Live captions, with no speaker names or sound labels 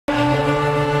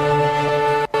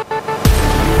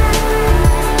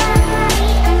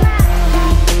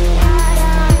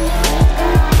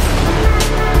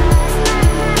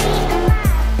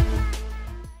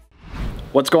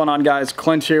What's going on, guys?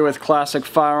 Clint here with Classic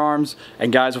Firearms,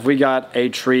 and guys, we got a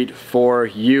treat for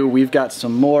you. We've got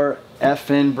some more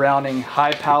FN Browning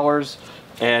high powers,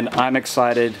 and I'm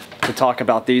excited to talk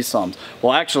about these some.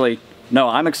 Well, actually, no,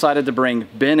 I'm excited to bring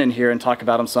Ben in here and talk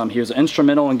about them some. He was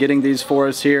instrumental in getting these for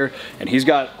us here, and he's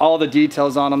got all the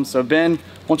details on them. So Ben,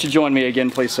 won't you join me again,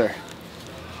 please, sir?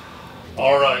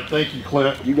 All right, thank you,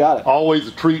 Clint. You got it. Always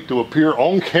a treat to appear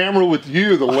on camera with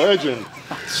you, the legend.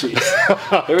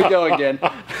 Jeez. Here we go again.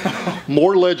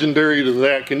 More legendary than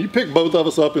that. Can you pick both of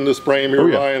us up in this frame here,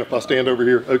 Ryan, if I stand over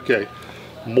here? Okay.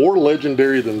 More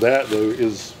legendary than that, though,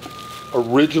 is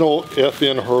original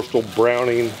FN Herstal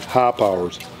Browning high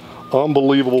powers.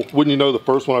 Unbelievable. Wouldn't you know, the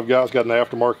first one I've got's got an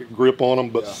aftermarket grip on them,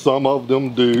 but some of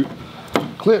them do.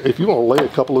 Clint, if you want to lay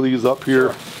a couple of these up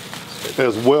here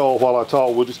as well while I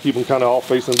talk, we'll just keep them kind of all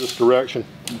facing this direction.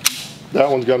 That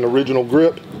one's got an original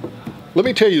grip. Let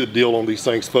me tell you the deal on these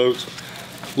things, folks.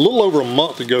 A little over a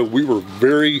month ago, we were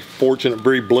very fortunate,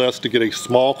 very blessed to get a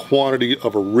small quantity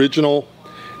of original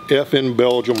FN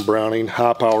Belgium Browning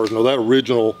high powers. Now that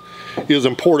original is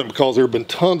important because there have been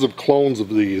tons of clones of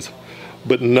these,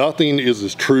 but nothing is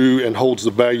as true and holds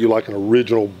the value like an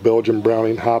original Belgium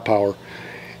Browning high power.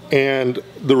 And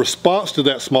the response to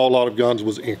that small lot of guns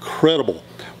was incredible.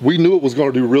 We knew it was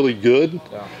going to do really good.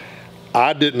 Yeah.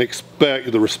 I didn't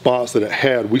expect the response that it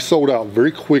had. We sold out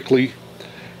very quickly,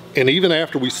 and even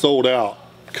after we sold out,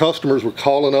 customers were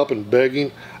calling up and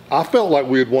begging. I felt like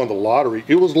we had won the lottery.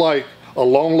 It was like a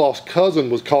long lost cousin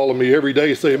was calling me every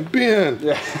day saying,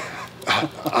 Ben,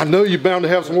 I know you're bound to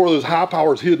have some more of those high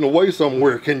powers hidden away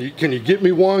somewhere. Can you get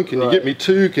me one? Can you get me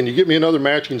two? Can you get me another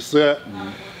matching set?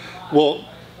 Well,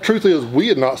 truth is, we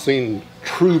had not seen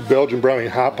true Belgian Browning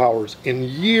high powers in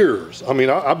years. I mean,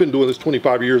 I've been doing this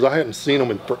 25 years. I hadn't seen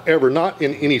them in forever, not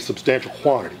in any substantial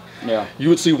quantity. Yeah. You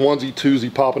would see onesie,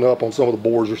 twosie popping up on some of the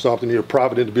boards or something, a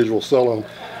private individual selling them,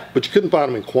 but you couldn't find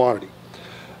them in quantity.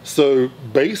 So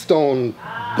based on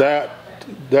that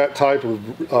type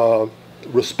of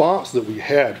response that we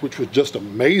had, which was just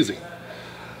amazing,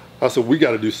 I said, we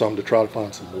got to do something to try to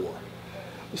find some more.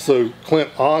 So Clint,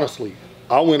 honestly,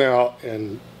 I went out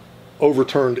and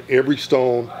overturned every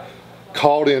stone,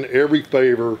 called in every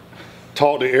favor,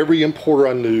 talked to every importer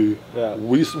I knew. Yeah.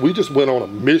 We just went on a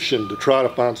mission to try to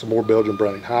find some more Belgian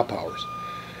Browning high powers.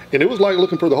 And it was like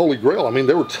looking for the Holy Grail. I mean,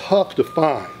 they were tough to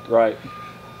find. Right.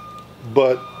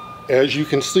 But as you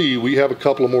can see, we have a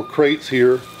couple of more crates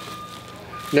here.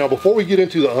 Now, before we get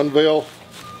into the unveil,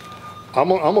 I'm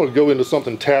gonna go into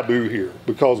something taboo here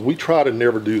because we try to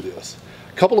never do this.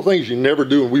 A couple of things you never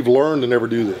do, and we've learned to never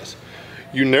do this.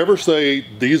 You never say,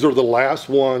 these are the last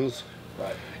ones.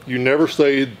 Right. You never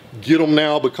say, get them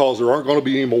now because there aren't going to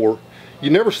be any more.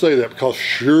 You never say that because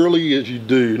surely as you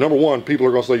do, number one, people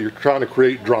are going to say you're trying to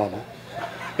create drama.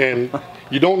 And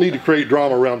you don't need to create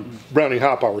drama around Browning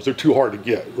high powers. They're too hard to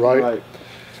get, right?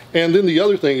 And then the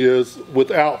other thing is,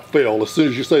 without fail, as soon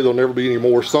as you say there'll never be any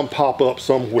more, some pop up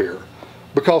somewhere.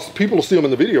 Because people will see them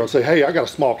in the video and say, hey, I got a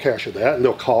small cache of that, and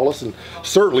they'll call us. And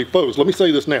certainly, folks, let me say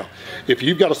this now. If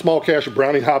you've got a small cache of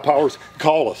Browning high powers,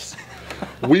 call us.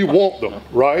 We want them,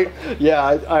 right? Yeah,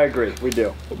 I agree, we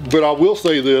do. But I will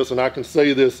say this, and I can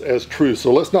say this as true,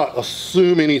 so let's not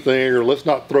assume anything or let's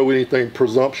not throw anything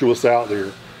presumptuous out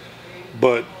there.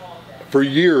 But for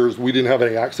years, we didn't have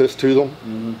any access to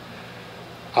them.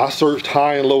 I searched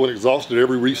high and low and exhausted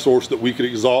every resource that we could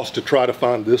exhaust to try to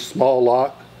find this small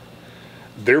lot.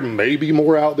 There may be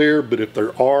more out there, but if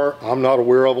there are, I'm not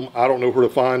aware of them. I don't know where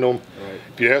to find them. Right.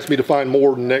 If you ask me to find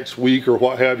more next week or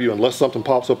what have you, unless something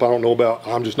pops up I don't know about,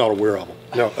 I'm just not aware of them.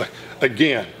 Now,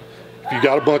 again, if you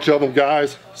got a bunch of them,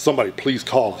 guys, somebody please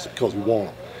call us because we want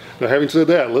them. Now, having said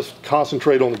that, let's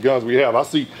concentrate on the guns we have. I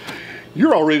see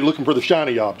you're already looking for the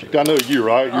shiny object. I know you,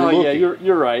 right? Yeah,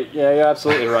 you're right. Yeah, you're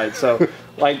absolutely right. So,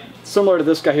 like, similar to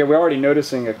this guy here, we're already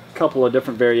noticing a couple of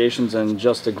different variations in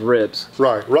just the grips.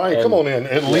 Right, Ryan, come on in.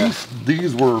 At least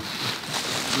these were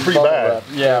pretty bad.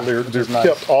 Yeah, and they're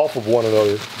kept off of one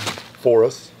another for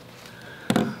us.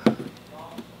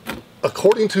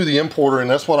 According to the importer, and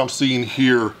that's what I'm seeing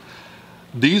here,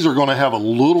 these are going to have a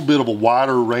little bit of a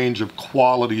wider range of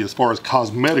quality as far as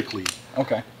cosmetically.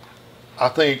 Okay. I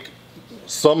think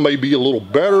some may be a little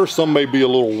better, some may be a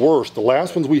little worse. The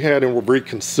last ones we had in were very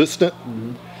consistent,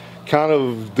 kind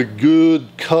of the good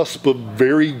cusp of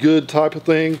very good type of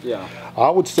thing. Yeah. I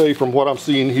would say from what I'm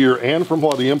seeing here and from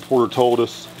what the importer told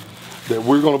us that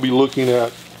we're going to be looking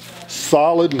at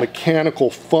solid mechanical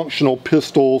functional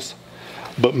pistols,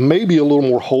 but maybe a little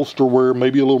more holster wear,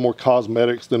 maybe a little more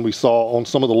cosmetics than we saw on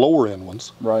some of the lower end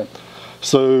ones. Right.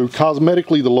 So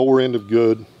cosmetically the lower end of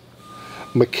good.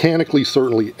 Mechanically,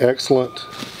 certainly excellent.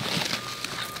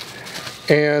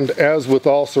 And as with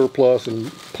all surplus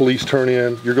and police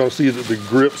turn-in, you're going to see that the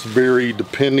grips vary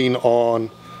depending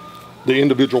on the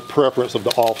individual preference of the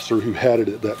officer who had it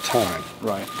at that time.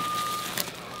 Right.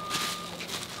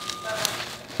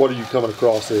 What are you coming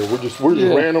across there? We're just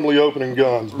randomly opening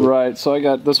guns. Right. So I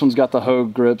got this one's got the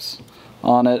Hogue grips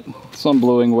on it. Some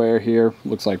bluing wear here.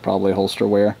 Looks like probably holster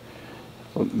wear.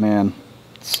 But man,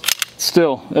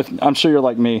 still, I'm sure you're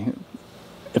like me.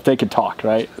 If they could talk,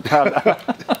 right?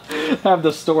 Have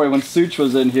the story when Such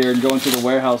was in here and going through the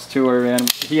warehouse tour, and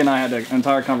he and I had an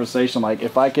entire conversation. Like,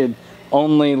 if I could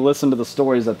only listen to the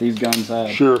stories that these guns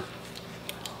had. Sure.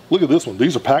 Look at this one.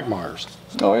 These are Pachmeyers.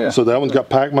 Oh yeah. So that one's got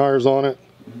Pachmeyers on it,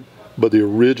 but the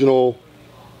original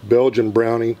Belgian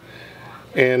Browning.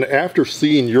 And after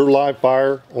seeing your live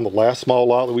fire on the last small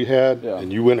lot that we had,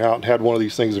 and you went out and had one of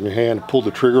these things in your hand and pulled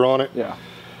the trigger on it. Yeah.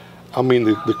 I mean,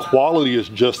 the quality is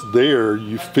just there.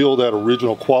 You feel that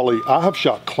original quality. I have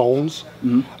shot clones.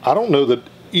 I don't know that,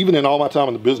 even in all my time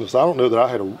in the business, I don't know that I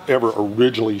had ever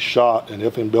originally shot an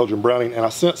FN Belgian Browning, and I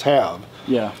since have.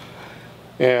 Yeah.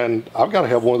 And I've got to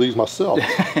have one of these myself.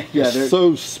 Yeah, they're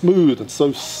so smooth and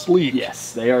so sleek.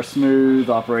 Yes, they are smooth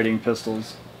operating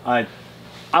pistols.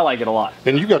 I like it a lot.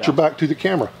 And you got your back to the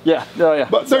camera. Yeah, oh yeah.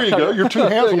 But there you go. You're too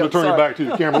handsome to turn your back to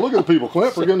the camera. Look at the people,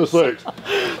 Clint, for goodness sakes.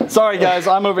 Sorry guys,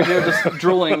 I'm over here just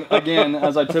drooling again,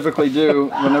 as I typically do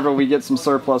whenever we get some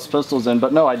surplus pistols in.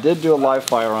 But no, I did do a live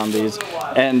fire on these,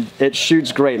 and it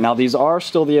shoots great. Now these are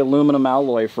still the aluminum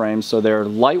alloy frames, so they're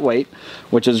lightweight,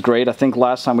 which is great. I think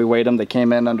last time we weighed them, they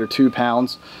came in under 2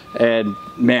 pounds. And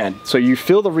man, so you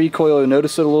feel the recoil, you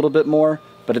notice it a little bit more,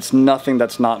 but it's nothing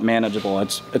that's not manageable.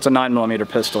 It's a 9mm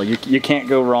pistol. You can't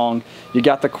go wrong. You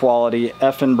got the quality.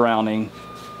 FN Browning.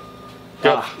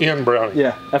 FN Browning.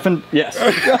 Yeah, FN, yes.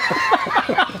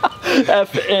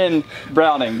 FN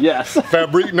Browning, yes.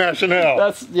 Fabrique Nationale.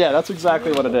 That's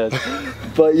exactly what it is.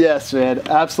 But yes, man,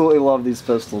 absolutely love these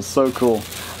pistols. So cool.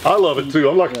 I love it too.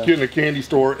 I'm like a kid in a candy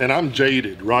store, and I'm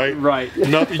jaded, right? Right.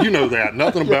 Nothing, you know that.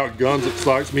 Nothing about guns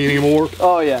excites me anymore.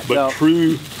 Oh yeah. But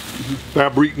true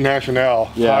Fabrique Nationale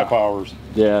high powers.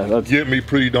 Yeah, that's get me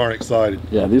pretty darn excited.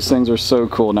 Yeah, these things are so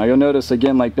cool. Now you'll notice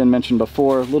again, like Ben mentioned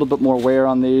before, a little bit more wear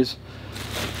on these.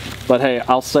 But hey,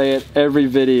 I'll say it every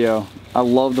video. I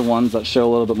love the ones that show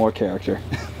a little bit more character.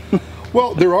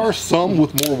 Well, there are some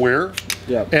with more wear.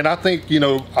 Yeah. And I think, you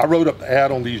know, I wrote up the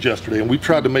ad on these yesterday, and we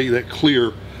tried to make that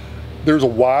clear. There's a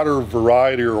wider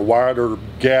variety or a wider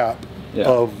gap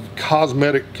of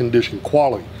cosmetic condition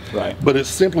quality. Right. But it's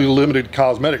simply limited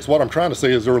cosmetics. What I'm trying to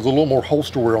say is there was a little more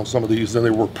holster wear on some of these than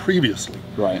there were previously.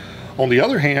 Right. On the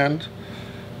other hand,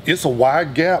 it's a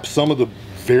wide gap. Some of the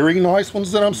very nice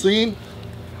ones that I'm seeing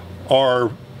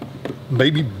are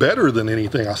maybe better than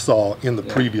anything I saw in the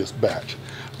previous batch.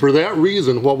 For that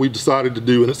reason, what we've decided to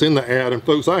do, and it's in the ad, and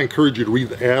folks, I encourage you to read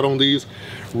the ad on these,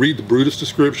 read the Brutus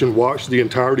description, watch the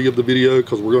entirety of the video,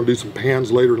 because we're going to do some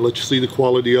pans later and let you see the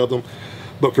quality of them.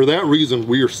 But for that reason,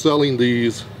 we are selling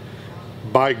these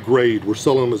by grade. We're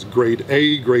selling them as grade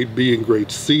A, grade B, and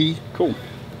grade C. Cool.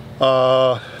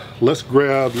 Let's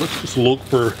just look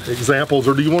for examples,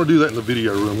 or do you want to do that in the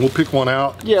video room? We'll pick one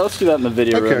out. Yeah, let's do that in the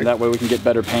video room. That way we can get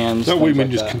better pans. That way we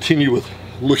can just continue with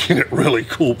looking at really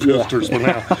cool pistols for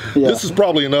now. This is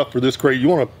probably enough for this crate. You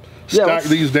want to stack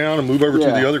these down and move over to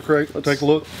the other crate? Take a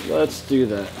look. Let's do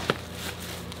that.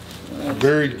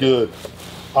 Very good.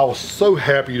 I was so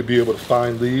happy to be able to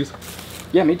find these.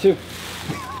 Yeah, me too.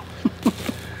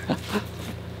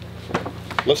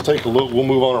 Let's take a look. We'll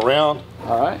move on around.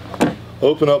 All right.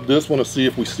 Open up this one to see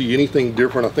if we see anything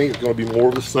different. I think it's going to be more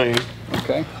of the same.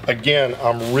 Okay. Again,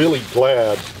 I'm really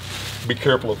glad. Be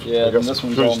careful of I got this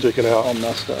one's screws sticking out. All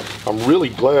messed up. I'm really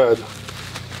glad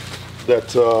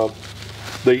that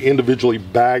they individually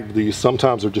bagged these.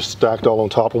 Sometimes they're just stacked all on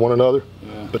top of one another.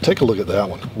 Yeah. But take a look at that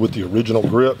one with the original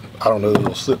grip. I don't know that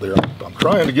it'll sit there. I'm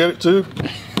trying to get it to.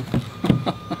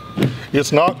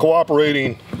 It's not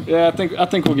cooperating. Yeah, I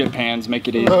think we'll get pans, make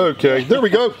it easy. Okay, there we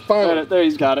go. Finally. There,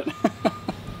 he's got it.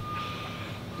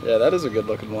 Yeah, that is a good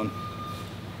looking one.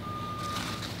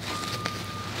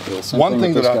 One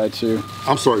thing that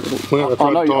I'm sorry, Clint, I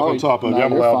tried to talk on top of you.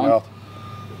 I'm a loud mouth.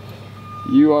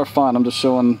 You are fine. I'm just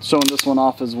showing this one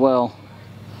off as well.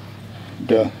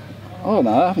 Yeah. Oh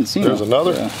no, I haven't seen it. There's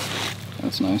another. Yeah.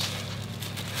 That's nice.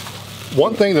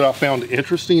 One thing that I found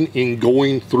interesting in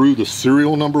going through the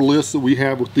serial number list that we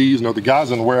have with these, now the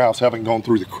guys in the warehouse haven't gone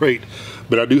through the crate,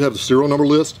 but I do have the serial number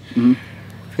list, and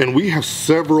we have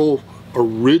several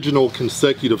original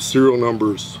consecutive serial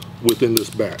numbers within this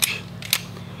batch.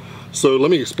 So let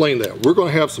me explain that. We're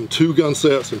going to have some 2-gun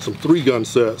sets and some 3-gun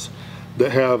sets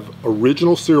that have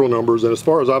original serial numbers, and as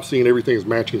far as I've seen, everything is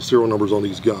matching serial numbers on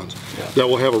these guns. That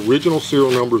will have original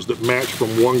serial numbers that match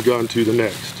from one gun to the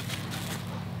next.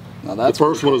 Now that's the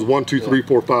first one is 1, 2, 3,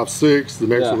 4, 5, 6. The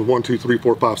next one is 1, 2, 3,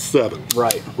 4, 5, 7.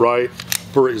 Right. Right.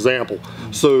 For example,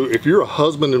 so if you're a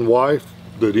husband and wife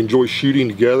that enjoy shooting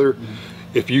together,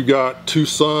 if you got 2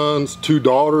 sons, 2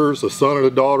 daughters, a son and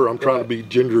a daughter, I'm trying to be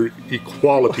gender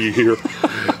equality here.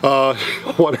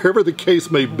 Whatever the case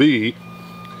may be,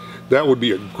 that would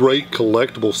be a great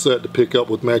collectible set to pick up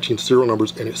with matching serial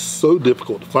numbers, and it's so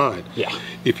difficult to find. Yeah.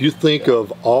 If you think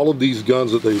of all of these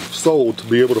guns that they've sold, to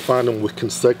be able to find them with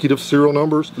consecutive serial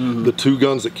numbers, the 2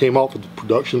 guns that came off of the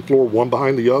production floor, one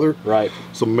behind the other, right?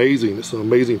 It's amazing. It's an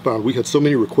amazing find. We had so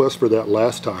many requests for that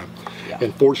last time,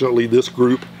 and fortunately, this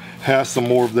group has some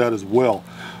more of that as well.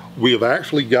 We have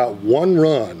actually got one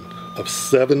run of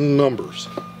 7 numbers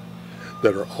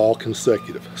that are all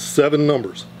consecutive. 7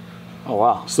 numbers. Oh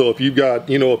wow. So if you've got,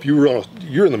 you know, if you were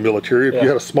you're in the military, if you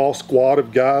had a small squad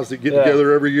of guys that get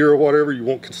together every year or whatever, you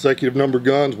want consecutive number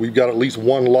guns, we've got at least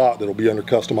one lot that'll be under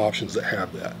custom options that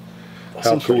have that.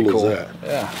 How cool is that?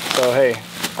 Yeah. So hey,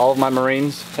 all of my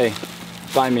Marines, hey,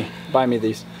 buy me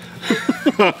these.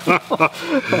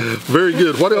 Very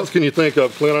good. What else can you think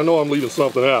of, Clint? I know I'm leaving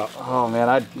something out. Oh man,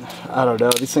 I don't know.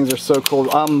 These things are so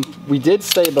cool. We did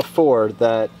say before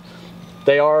that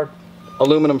they are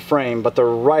aluminum frame, but they're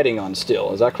riding on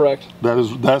steel. Is that correct?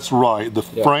 That's right. The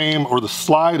frame or the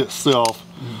slide itself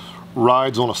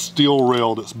rides on a steel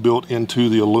rail that's built into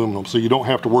the aluminum, so you don't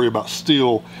have to worry about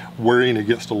steel wearing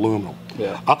against aluminum.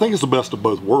 Yeah. I think it's the best of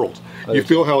both worlds. You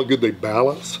feel how good they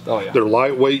balance. Oh yeah. They're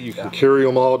lightweight. You can carry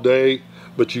them all day,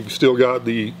 but you've still got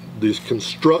the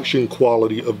construction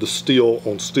quality of the steel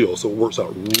on steel, so it works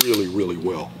out really, really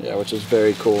well. Yeah, which is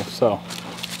very cool. So.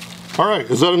 All right,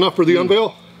 is that enough for the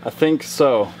unveil? I think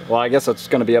so. Well, I guess it's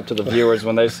going to be up to the viewers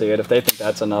when they see it, if they think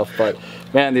that's enough. But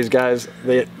man, these guys,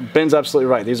 Ben's absolutely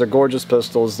right. These are gorgeous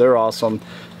pistols. They're awesome.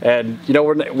 And you know,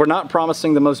 we're not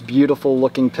promising the most beautiful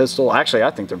looking pistol. Actually,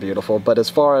 I think they're beautiful. But as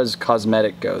far as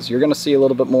cosmetic goes, you're going to see a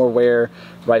little bit more wear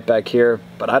right back here.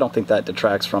 But I don't think that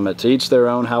detracts from it. To each their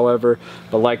own, however.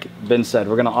 But like Ben said,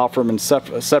 we're going to offer them in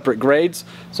separate grades.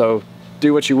 So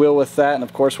do what you will with that. And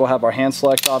of course, we'll have our hand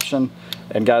select option.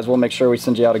 And guys, we'll make sure we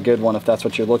send you out a good one if that's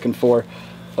what you're looking for.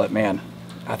 But man,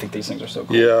 I think these things are so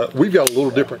cool. Yeah, we've got a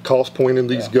little different cost point in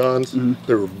these guns.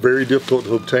 They were very difficult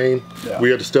to obtain. We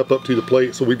had to step up to the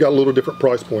plate, so we've got a little different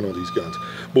price point on these guns.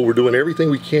 But we're doing everything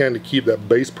we can to keep that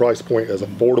base price point as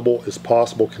affordable as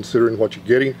possible, considering what you're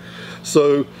getting.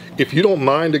 So if you don't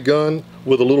mind a gun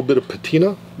with a little bit of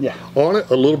patina on it,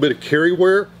 a little bit of carry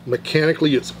wear,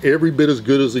 mechanically it's every bit as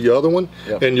good as the other one,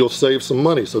 and you'll save some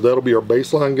money. So that'll be our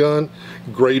baseline gun.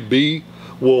 Grade B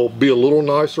will be a little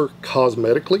nicer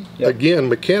cosmetically. Again,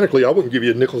 mechanically, I wouldn't give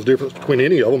you a nickel's difference between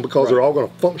any of them, because they're all going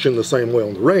to function the same way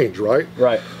on the range, right?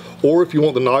 Or if you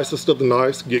want the nicest of the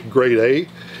nice, get grade A.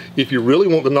 If you really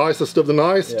want the nicest of the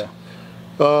nice,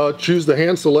 choose the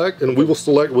hand select, and we will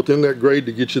select within that grade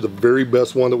to get you the very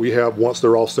best one that we have once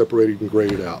they're all separated and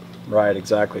graded out. Right,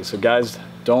 exactly. So guys,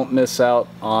 don't miss out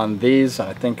on these.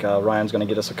 I think Ryan's going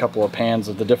to get us a couple of pans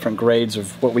of the different grades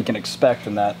of what we can expect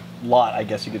in that lot, I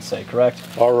guess you could say, correct?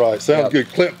 All right, sounds good.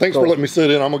 Clint, thanks for letting me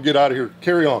sit in. I'm going to get out of here.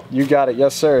 Carry on. You got it.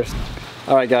 Yes, sir.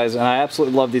 All right, guys, and I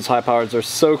absolutely love these high powers. They're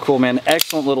so cool, man.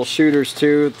 Excellent little shooters,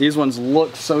 too. These ones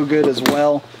look so good as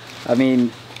well. I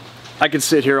mean, I could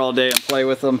sit here all day and play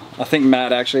with them. I think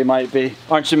Matt actually might be.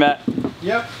 Aren't you, Matt?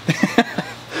 Yep.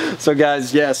 So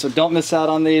guys, yeah, so don't miss out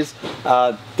on these.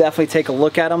 Definitely take a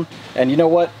look at them. And you know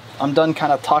what? I'm done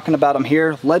kind of talking about them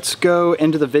here. Let's go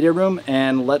into the video room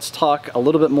and let's talk a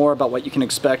little bit more about what you can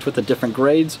expect with the different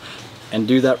grades and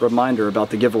do that reminder about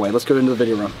the giveaway. Let's go into the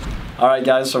video room. All right,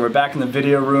 guys, so we're back in the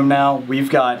video room now. We've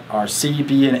got our C,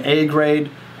 B, and A grade,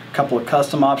 a couple of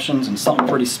custom options, and something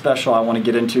pretty special I want to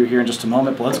get into here in just a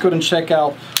moment. But let's go ahead and check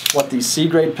out what these C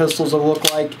grade pistols will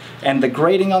look like. And the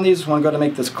grading on these, I want to go to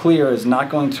make this clear, is not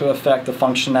going to affect the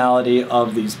functionality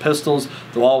of these pistols.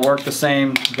 They'll all work the same.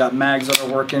 You've got mags that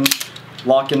are working,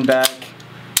 locking back,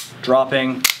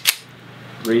 dropping,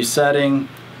 resetting,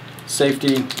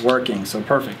 safety, working. So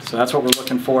perfect. So that's what we're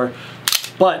looking for.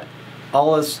 But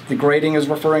all the grading is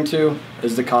referring to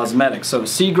is the cosmetics. So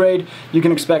C grade, you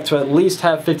can expect to at least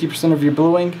have 50% of your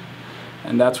bluing,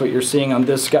 and that's what you're seeing on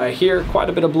this guy here. Quite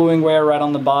a bit of bluing wear right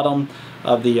on the bottom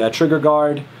of the trigger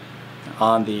guard,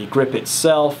 on the grip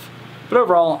itself. But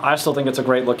overall, I still think it's a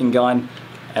great looking gun.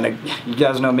 And you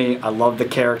guys know me, I love the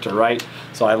character, right?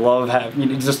 So I love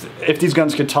having, just, if these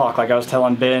guns could talk, like I was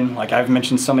telling Ben, like I've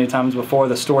mentioned so many times before,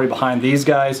 the story behind these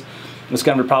guys, this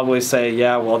gun would probably say,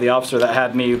 yeah, well, the officer that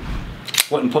had me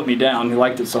wouldn't put me down. He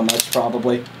liked it so much,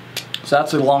 probably. So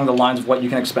that's along the lines of what you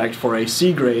can expect for a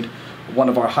C grade, one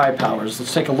of our high powers.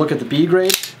 Let's take a look at the B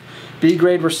grade. B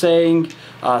grade, we're saying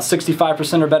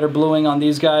 65% or better bluing on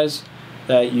these guys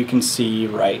that you can see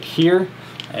right here.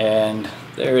 And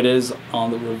there it is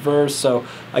on the reverse. So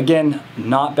again,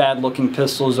 not bad looking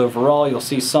pistols overall. You'll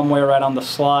see somewhere right on the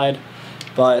slide,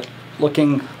 but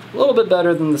looking a little bit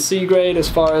better than the C grade as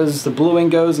far as the bluing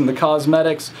goes and the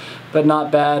cosmetics, but not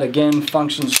bad. Again,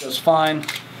 functions just fine.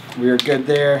 We are good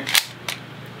there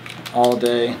all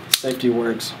day. Safety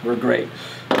works. We're great.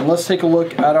 And let's take a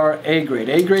look at our A grade.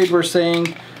 A grade, we're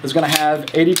saying, is going to have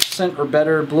 80% or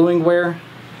better bluing wear,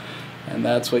 and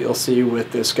that's what you'll see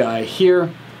with this guy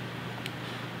here.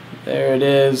 There it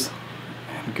is.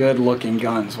 Good looking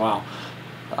guns. Wow.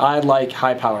 I like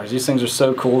high powers. These things are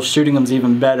so cool. Shooting them's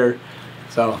even better.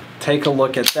 So take a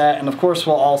look at that. And of course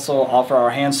we'll also offer our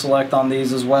hand select on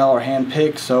these as well, or hand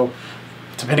pick. So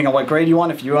depending on what grade you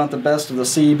want, if you want the best of the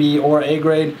C, B, or A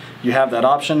grade, you have that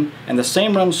option. And the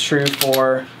same runs true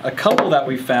for a couple that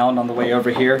we found on the way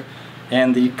over here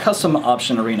and the custom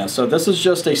option arena. So this is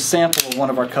just a sample of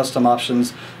one of our custom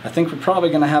options. I think we're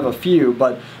probably gonna have a few,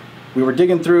 but we were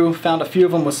digging through, found a few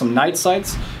of them with some night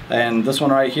sights, and this one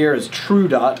right here is True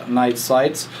Dot night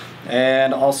sights,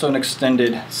 and also an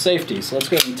extended safety. So let's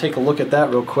go ahead and take a look at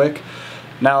that real quick.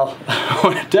 Now,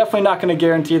 we're definitely not going to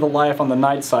guarantee the life on the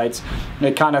night sights.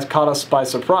 It kind of caught us by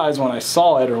surprise when I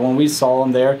saw it, or when we saw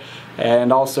them there,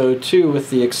 and also too with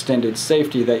the extended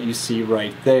safety that you see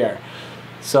right there.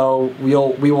 So we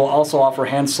will also offer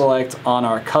hand select on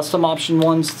our custom option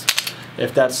ones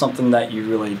if that's something that you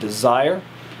really desire.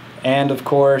 And of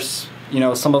course, you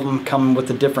know, some of them come with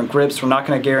the different grips. We're not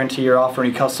going to guarantee or offer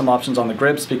any custom options on the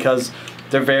grips because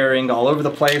they're varying all over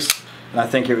the place, and I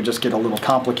think it would just get a little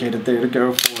complicated there to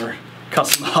go for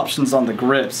custom options on the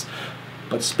grips.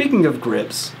 But speaking of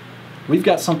grips, we've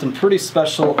got something pretty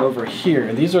special over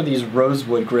here. These are these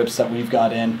rosewood grips that we've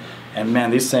got in, and man,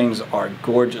 these things are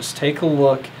gorgeous. Take a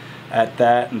look at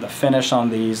that and the finish on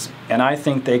these, and I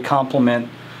think they complement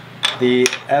the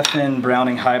FN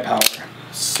Browning high power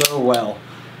so well.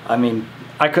 I mean,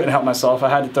 I couldn't help myself. I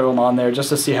had to throw them on there just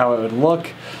to see how it would look,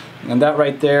 and that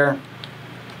right there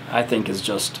I think is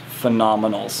just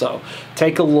phenomenal. So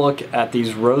take a look at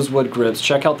these rosewood grips.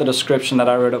 Check out the description that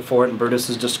I wrote up for it in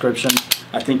Brutus's description.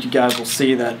 I think you guys will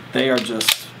see that they are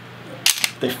just,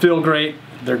 they feel great,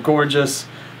 they're gorgeous,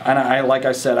 and like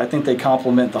I said, I think they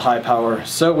complement the high power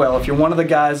so well. If you're one of the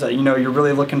guys that, you know, you're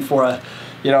really looking for a,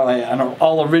 you know, an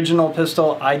all original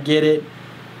pistol, I get it,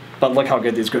 but look how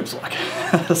good these grips look.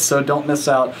 So don't miss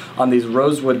out on these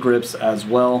rosewood grips as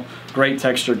well. Great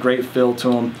texture, great feel to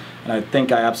them, and I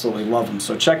think I absolutely love them.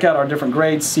 So check out our different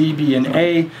grades, C, B, and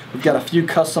A. We've got a few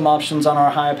custom options on our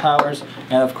high powers,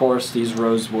 and of course these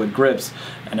rosewood grips.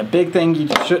 And a big thing you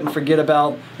shouldn't forget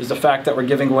about is the fact that we're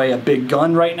giving away a big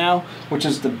gun right now, which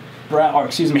is the I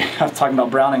was talking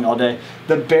about Browning all day.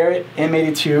 The Barrett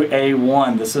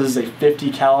M82A1. This is a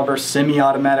 50 caliber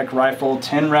semi-automatic rifle,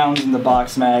 10 rounds in the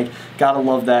box mag. Gotta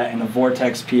love that, and a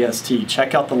Vortex PST.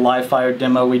 Check out the live fire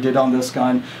demo we did on this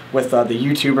gun with the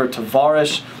YouTuber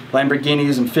Tavares,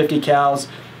 Lamborghinis and 50 cals.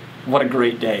 What a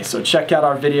great day. So check out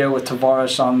our video with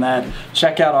Tavares on that.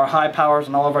 Check out our high powers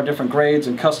and all of our different grades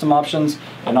and custom options,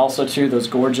 and also too those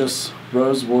gorgeous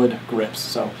rosewood grips.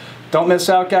 So don't miss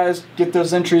out, guys. Get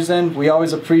those entries in. We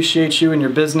always appreciate you and your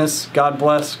business. God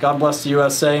bless. God bless the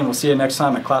USA, and we'll see you next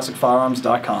time at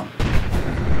ClassicFirearms.com.